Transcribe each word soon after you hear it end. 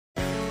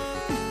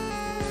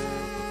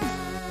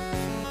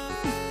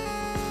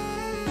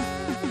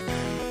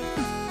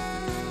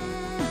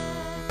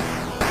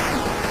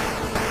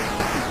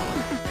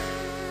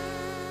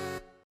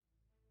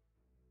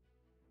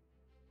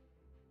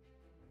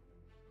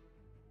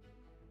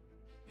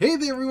Hey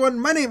there everyone,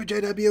 my name is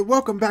JW,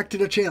 welcome back to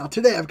the channel.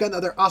 Today I've got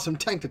another awesome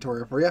tank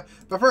tutorial for you.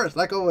 But first,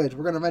 like always,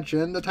 we're going to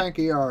mention the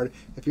Tanky Yard.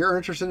 If you're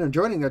interested in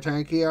joining the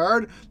Tanky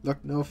Yard, look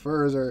no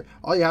further.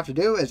 All you have to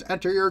do is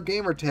enter your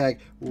gamer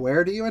tag.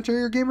 Where do you enter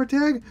your gamer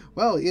tag?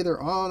 Well,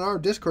 either on our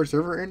Discord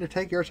server in the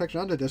Tanky Yard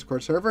section on the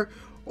Discord server,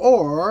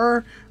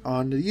 or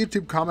on the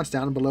YouTube comments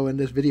down below in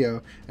this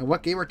video. And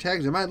what gamer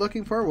tags am I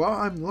looking for? Well,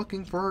 I'm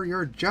looking for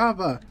your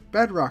Java,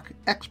 Bedrock,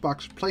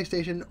 Xbox,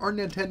 PlayStation, or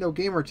Nintendo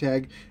gamer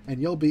tag,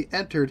 and you'll be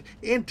entered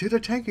into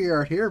the Tanky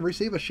Yard here and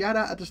receive a shout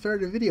out at the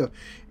start of the video.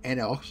 And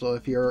also,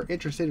 if you're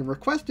interested in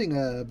requesting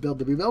a build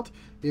to be built,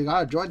 you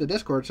gotta join the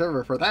Discord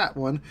server for that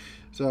one.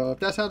 So if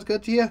that sounds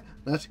good to you,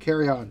 let's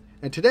carry on.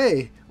 And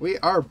today we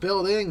are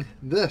building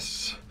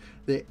this,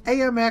 the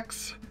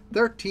AMX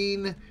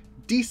 13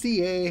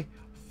 DCA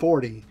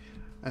 40,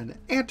 an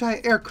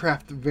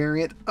anti-aircraft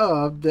variant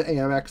of the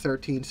AMX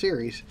 13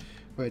 series.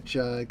 Which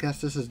I guess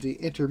this is the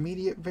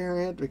intermediate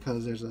variant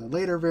because there's a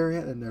later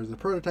variant and there's a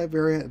prototype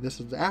variant, and this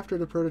is after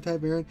the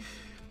prototype variant.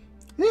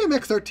 The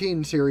AMX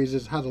 13 series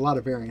has a lot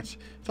of variants.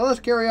 So let's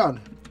carry on.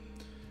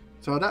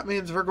 So that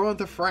means we're going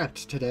to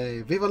France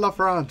today. Vive la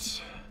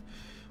France!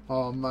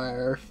 All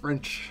my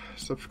French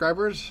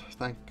subscribers,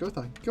 thank you,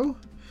 thank you.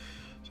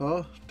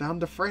 So down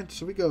to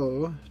France we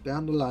go,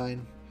 down the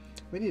line.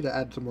 We need to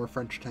add some more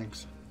French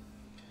tanks.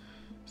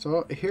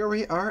 So here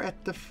we are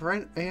at the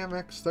front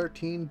AMX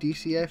 13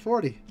 DCA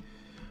 40.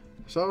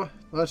 So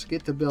let's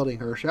get to building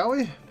her, shall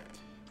we?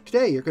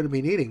 Today you're going to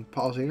be needing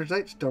polished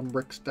andesite, stone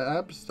brick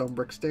slabs, stone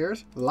brick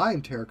stairs,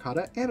 lime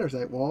terracotta,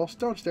 andesite wall,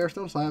 stone stairs,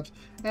 stone slabs,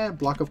 and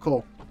block of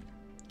coal.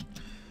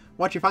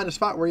 Once you find a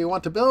spot where you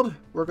want to build,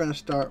 we're going to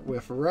start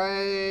with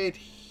right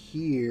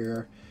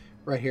here.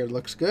 Right here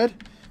looks good.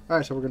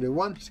 Alright, so we're going to do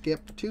 1,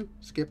 skip, 2,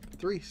 skip,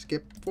 3,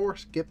 skip, 4,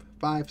 skip,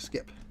 5,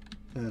 skip.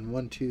 And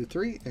 1, 2,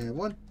 3, and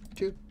 1,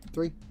 2,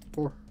 3,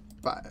 4,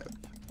 5.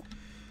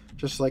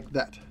 Just like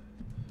that.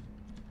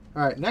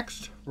 Alright,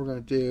 next we're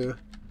going to do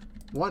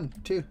 1,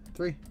 2,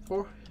 3,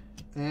 4,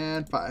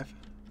 and 5.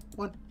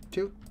 1,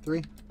 2,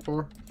 3,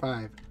 4,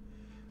 5.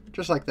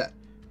 Just like that.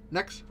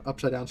 Next,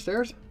 upside down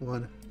stairs.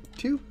 1,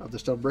 2 of the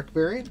stone brick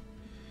variant.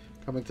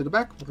 Coming to the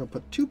back, we're going to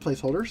put 2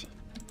 placeholders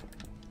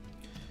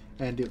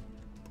and do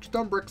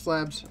stone brick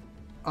slabs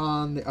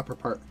on the upper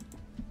part.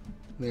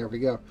 There we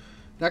go.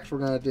 Next, we're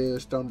going to do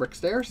stone brick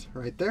stairs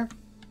right there.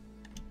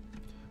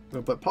 We're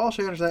going to put polished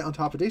andesite on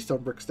top of these stone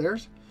brick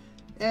stairs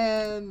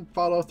and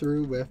follow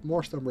through with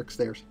more stone brick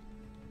stairs.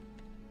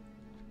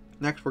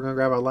 Next, we're going to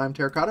grab our lime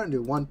terracotta and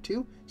do 1,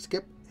 2,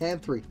 skip,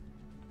 and 3.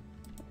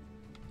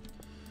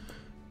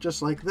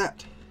 Just like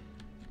that.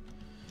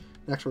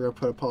 Next, we're going to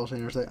put a polished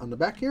andesite on the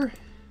back here.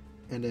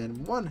 And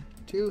then 1,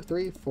 2,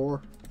 3,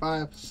 4,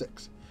 5,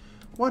 6.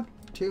 1,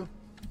 2,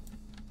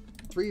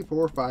 3,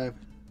 4, 5,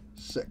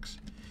 6.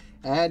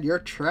 And your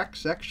track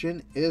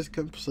section is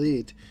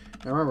complete.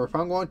 Now remember, if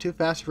I'm going too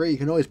fast for you, you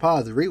can always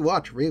pause,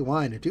 rewatch,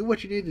 rewind, and do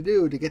what you need to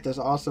do to get this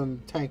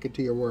awesome tank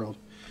into your world.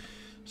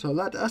 So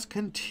let us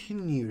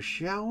continue,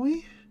 shall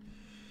we?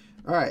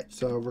 Alright,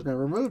 so we're going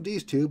to remove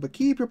these 2, but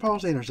keep your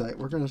polished andesite.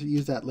 We're going to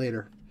use that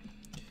later.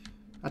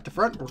 At the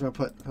front, we're going to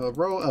put a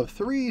row of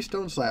 3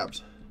 stone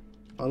slabs,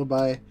 followed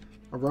by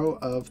a row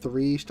of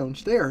 3 stone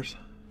stairs.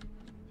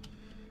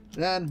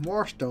 Then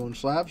more stone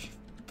slabs,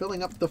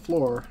 filling up the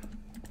floor.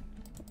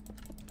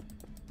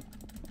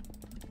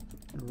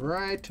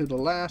 Right to the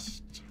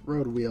last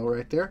road wheel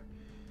right there.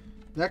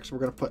 Next, we're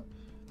going to put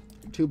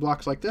 2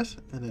 blocks like this,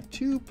 and then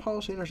 2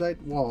 polished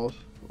andesite walls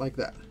like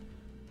that.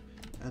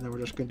 And then we're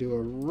just going to do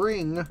a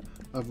ring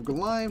of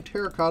lime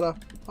terracotta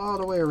all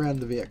the way around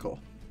the vehicle.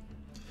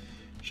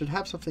 Should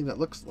have something that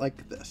looks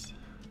like this.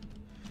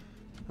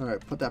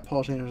 Alright, put that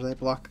polished andesite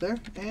block there,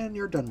 and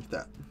you're done with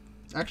that.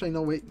 Actually,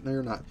 no, wait, no,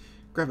 you're not.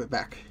 Grab it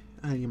back.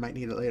 You might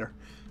need it later.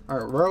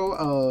 Alright, row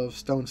of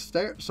stone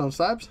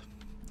slabs.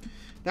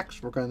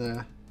 Next, we're going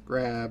to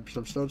grab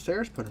some stone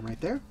stairs, put them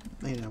right there,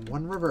 and then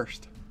 1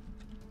 reversed.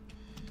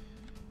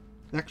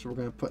 Next, we're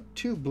going to put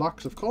 2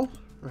 blocks of coal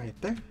right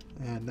there,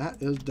 and that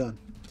is done.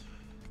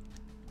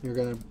 You're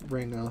going to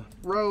bring a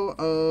row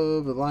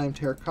of the lime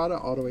terracotta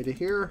all the way to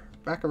here,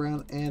 back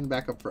around, and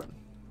back up front.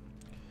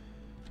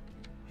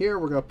 Here,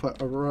 we're going to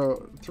put a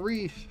row,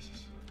 3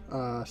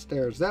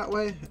 stairs that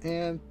way,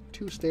 and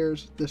 2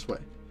 stairs this way.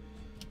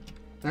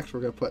 Next,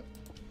 we're going to put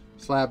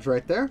slabs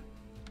right there.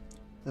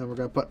 And we're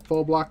going to put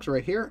full blocks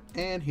right here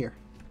and here.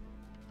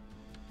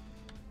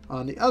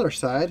 On the other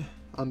side,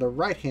 on the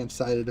right hand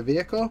side of the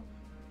vehicle,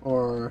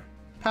 or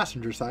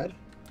passenger side,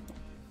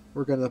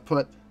 we're going to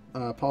put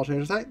polished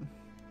andesite.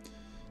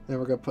 Then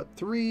we're going to put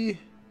 3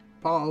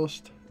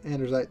 polished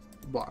andesite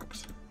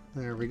blocks.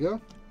 There we go.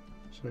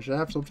 So we should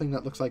have something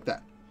that looks like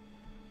that.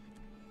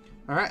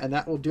 Alright, and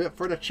that will do it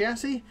for the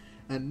chassis.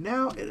 And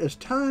now it is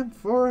time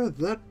for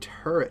the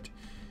turret.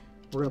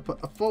 We're going to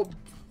put a full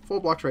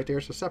blocks right there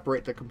to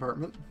separate the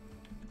compartment.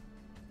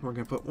 We're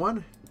going to put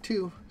 1,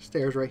 2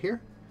 stairs right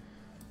here,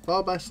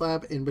 followed by a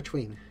slab in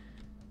between.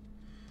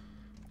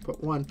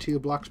 Put 1, 2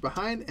 blocks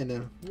behind, and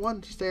then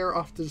 1 stair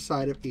off to the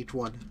side of each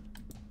one.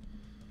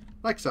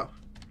 Like so.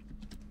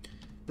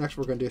 Next,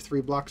 we're going to do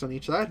 3 blocks on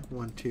each side.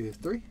 1, 2,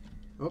 3.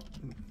 Oh.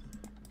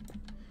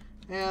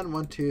 And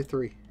 1, 2,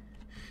 3.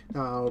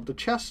 Now, the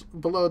chests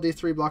below these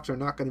 3 blocks are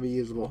not going to be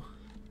usable.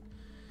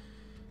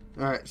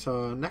 Alright,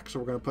 so next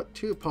we're going to put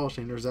 2 polished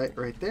andesite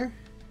right there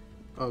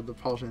of the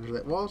polished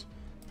andesite walls,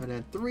 and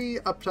then 3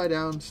 upside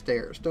down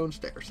stairs, stone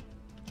stairs,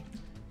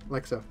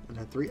 like so, and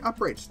then 3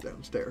 upright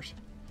stone stairs.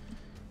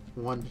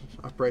 1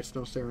 upright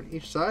stone stair on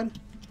each side,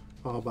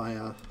 followed by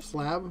a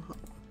slab,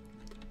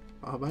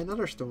 followed by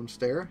another stone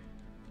stair,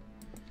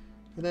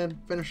 and then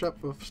finish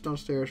up with stone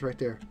stairs right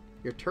there.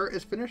 Your turret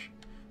is finished.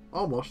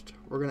 Almost.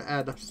 We're going to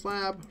add a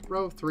slab,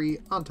 row 3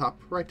 on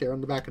top, right there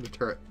on the back of the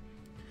turret.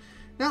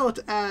 Now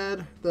let's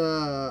add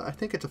the, I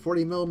think it's a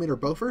 40mm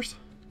bofors.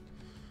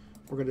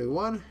 We're going to do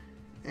 1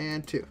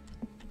 and 2.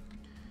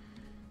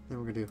 Then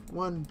we're going to do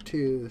 1,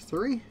 2,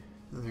 3.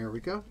 And there we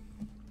go.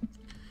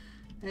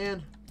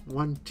 And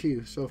 1,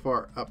 2 so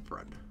far up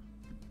front.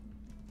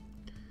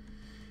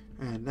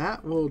 And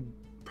that will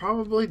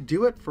probably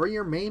do it for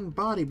your main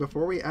body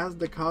before we add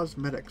the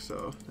cosmetics.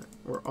 So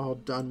we're all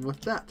done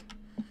with that.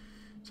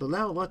 So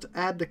now let's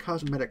add the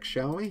cosmetics,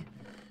 shall we?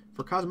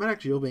 For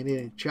cosmetics, you'll be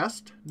needing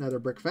chest, nether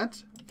brick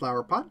fence,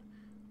 flower pot,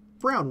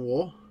 brown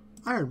wool,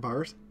 iron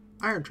bars,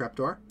 iron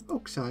trapdoor,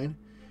 oak sign,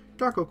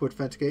 dark oak wood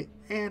fence gate,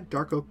 and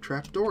dark oak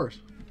trapdoors.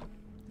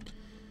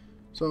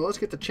 So let's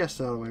get the chests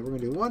out of the way. We're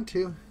going to do 1,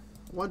 2,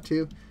 1,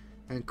 2,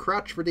 and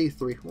crouch for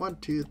D3. 1,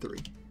 2, 3.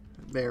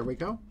 There we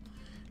go.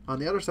 On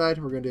the other side,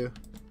 we're going to do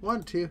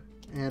 1, 2,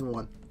 and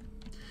 1.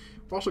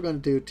 We're also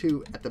going to do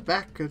 2 at the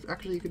back, because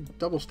actually you can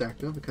double stack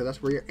them, because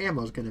that's where your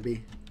ammo is going to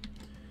be.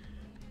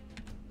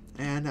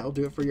 And that'll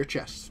do it for your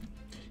chests.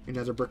 Your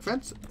nether brick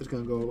fence is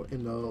going to go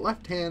in the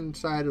left-hand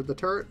side of the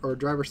turret, or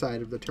driver's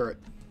side of the turret.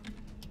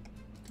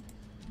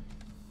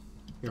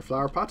 Your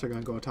flower pots are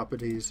going to go on top of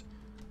these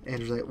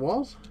andesite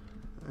walls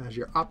as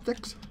your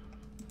optics.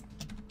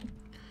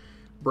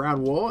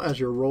 Brown wool as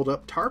your rolled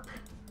up tarp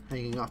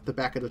hanging off the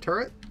back of the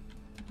turret.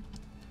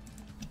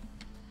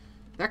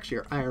 Next,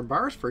 your iron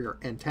bars for your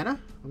antenna.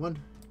 1,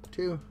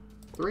 2,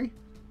 3.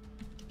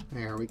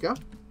 There we go.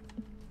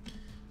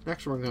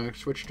 Next, we're going to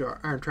switch to our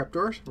iron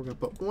trapdoors. We're going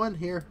to put 1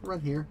 here,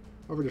 run here,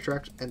 over the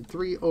tracks, and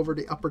 3 over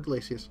the upper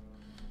glacis.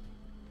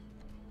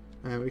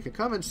 And we can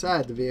come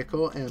inside the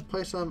vehicle and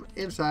place them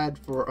inside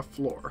for a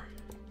floor.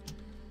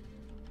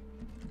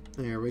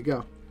 There we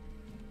go.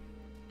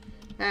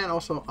 And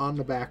also on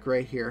the back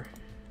right here.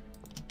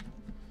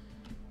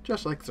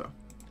 Just like so.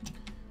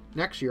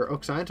 Next, your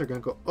oak signs are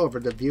going to go over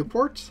the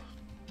viewports.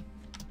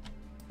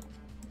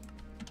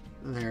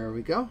 There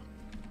we go.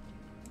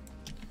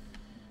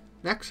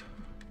 Next,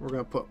 we're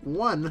going to put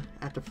 1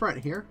 at the front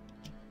here,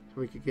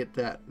 so we can get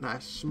that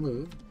nice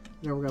smooth.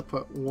 Then we're going to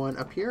put 1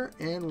 up here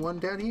and 1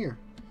 down here.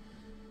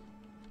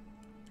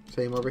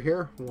 Same over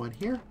here. 1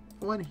 here,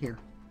 1 here.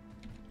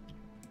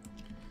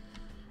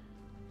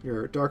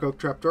 Your dark oak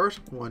trapdoors.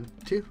 1,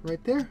 2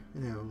 right there.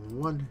 And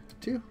 1,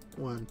 2,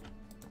 1,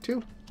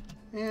 2.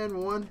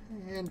 And 1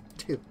 and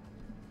 2.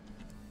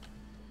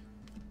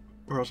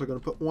 We're also going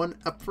to put 1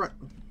 up front.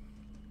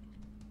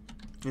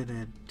 And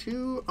then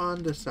 2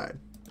 on this side.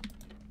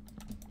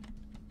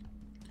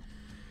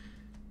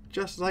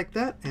 Just like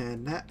that,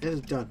 and that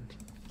is done.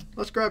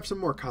 Let's grab some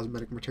more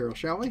cosmetic material,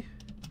 shall we?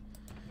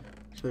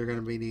 So you're going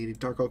to be needing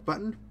dark oak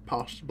button,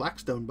 polished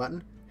blackstone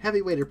button,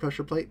 heavy weighted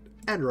pressure plate,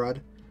 end rod,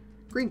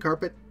 green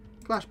carpet,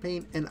 glass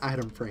pane, and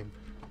item frame.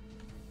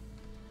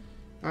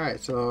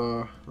 Alright,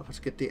 so let's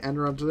get the end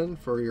rods in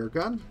for your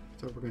gun.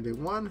 So we're going to do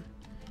 1.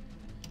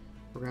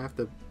 We're going to have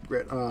to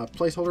get a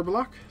placeholder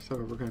block. So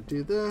we're going to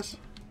do this.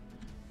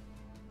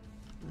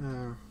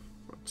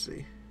 Let's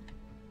see.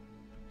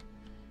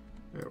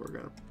 There, we're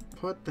going to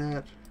put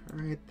that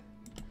right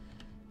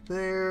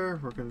there.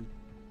 We're going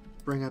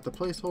to bring out the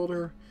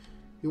placeholder.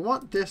 You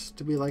want this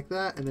to be like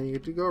that, and then you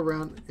have to go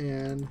around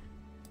and,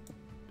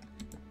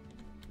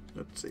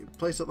 let's see,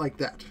 place it like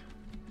that.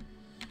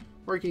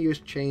 Or you can use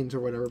chains or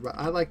whatever, but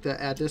I like to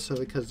add this so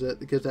because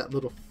it gives that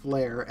little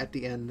flare at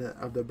the end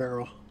of the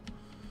barrel.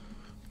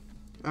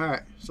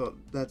 Alright, so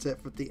that's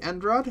it with the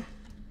end rod.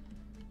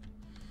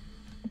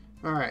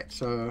 Alright,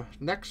 so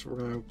next we're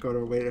going to go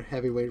to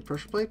heavy weighted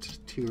pressure plates.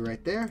 2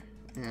 right there,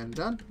 and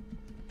done.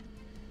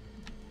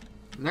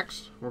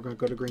 Next, we're going to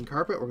go to green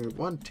carpet. We're going to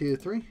do 1, 2,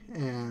 3,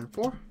 and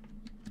 4.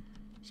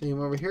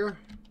 Same over here.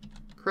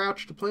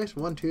 Crouch to place.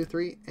 1, 2,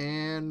 3,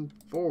 and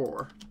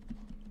 4.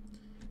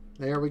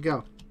 There we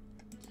go.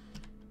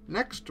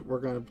 Next, we're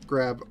going to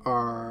grab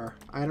our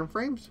item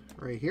frames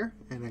right here,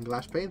 and then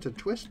glass panes, and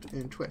twist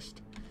and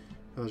twist.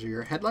 Those are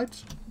your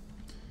headlights.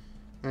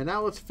 And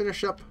now let's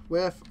finish up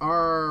with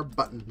our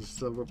buttons.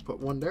 So we'll put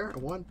 1 there,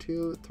 1,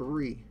 2,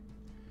 3.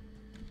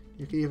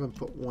 You can even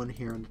put 1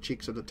 here on the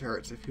cheeks of the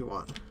turrets if you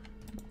want.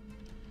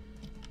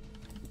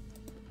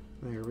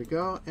 There we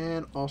go,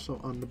 and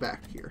also on the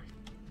back here.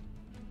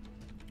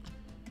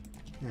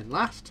 And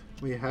last,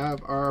 we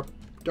have our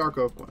dark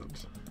oak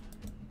ones,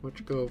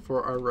 which go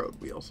for our road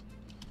wheels.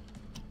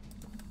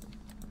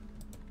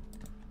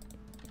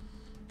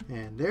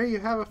 And there you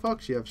have it,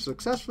 folks. You have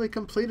successfully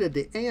completed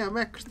the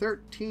AMX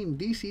 13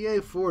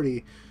 DCA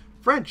 40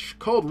 French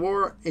Cold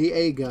War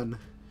AA gun.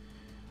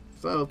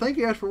 So thank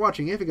you guys for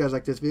watching. If you guys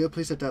like this video,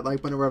 please hit that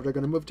like button wherever they're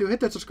going to move to. Hit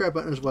that subscribe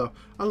button as well.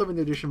 I love a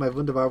new addition of my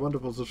wonderful,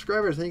 wonderful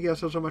subscribers. Thank you guys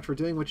so much for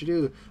doing what you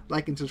do.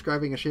 Liking,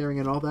 subscribing, and sharing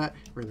and all that.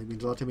 It really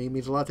means a lot to me. It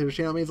means a lot to the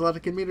channel. It means a lot to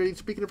the community.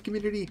 Speaking of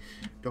community,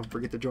 don't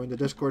forget to join the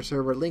Discord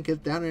server. Link is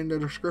down in the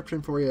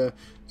description for you.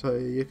 So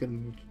you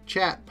can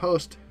chat,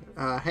 post,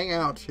 hang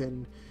out,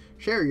 and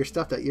share your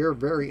stuff that you're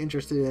very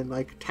interested in,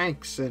 like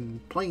tanks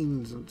and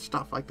planes and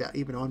stuff like that.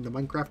 Even on the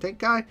Minecraft tank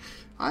guy,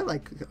 I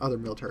like other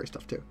military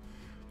stuff too.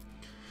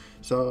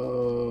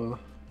 So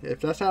if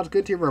that sounds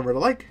good to you, remember to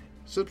like,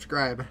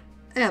 subscribe,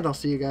 and I'll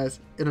see you guys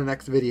in the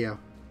next video.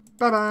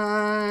 Bye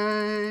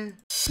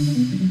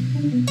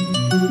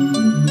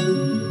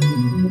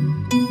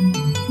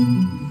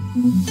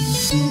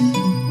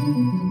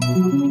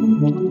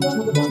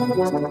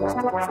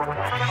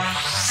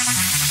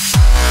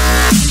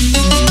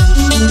bye.